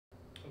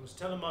I was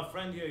telling my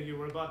friend here you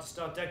were about to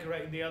start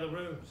decorating the other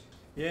rooms.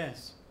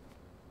 Yes.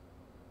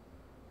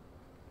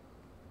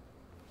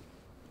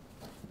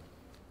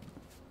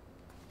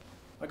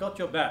 I got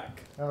your bag.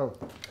 Oh.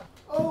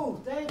 Oh,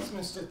 thanks,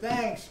 mister,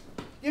 thanks.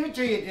 Give it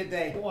to you, did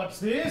they? What's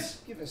this?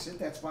 Give us it,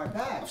 that's my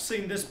bag. I've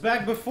seen this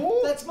bag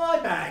before. That's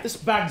my bag. This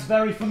bag's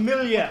very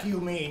familiar. What do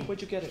you mean?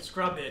 Where'd you get it?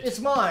 Scrub it. It's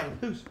mine.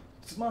 Whose?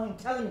 It's mine.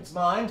 Tell him it's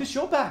mine. This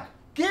your bag?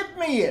 Give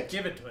me it.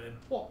 Give it to him.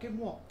 What? Give him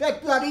what?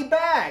 That bloody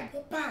bag.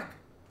 What bag?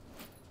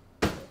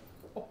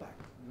 What bag?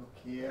 Look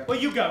here. Where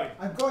you going?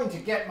 I'm going to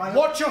get my...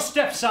 Watch your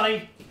step,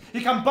 Sonny.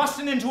 You come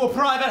busting into a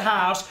private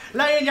house,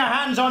 laying your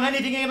hands on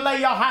anything you can lay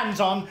your hands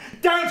on.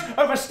 Don't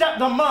overstep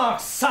the mark,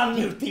 son.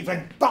 You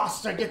thieving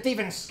bastard, you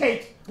thieving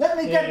skate. Let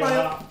me get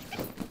my...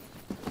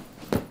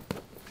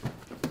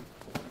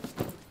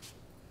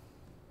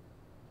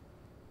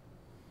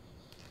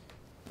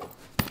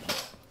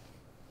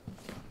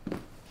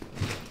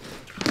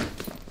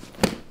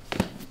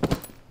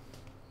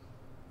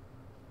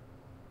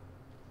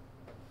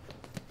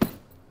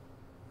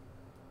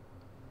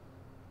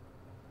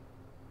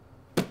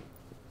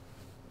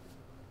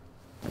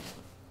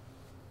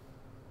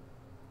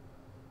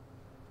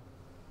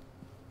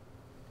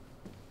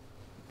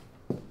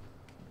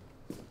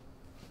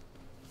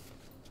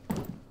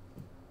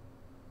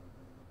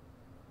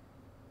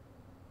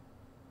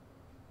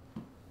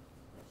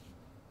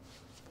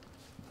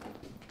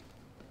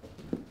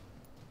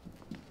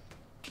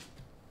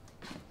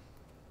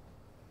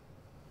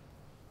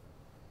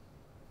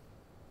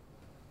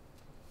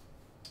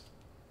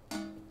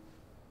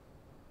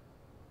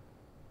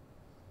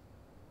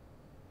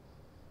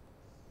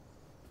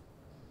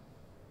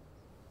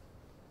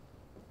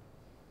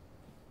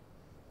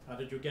 How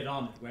did you get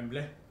on at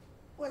Wembley?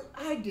 Well,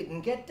 I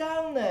didn't get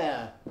down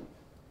there.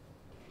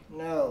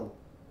 No,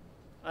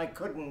 I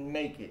couldn't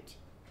make it.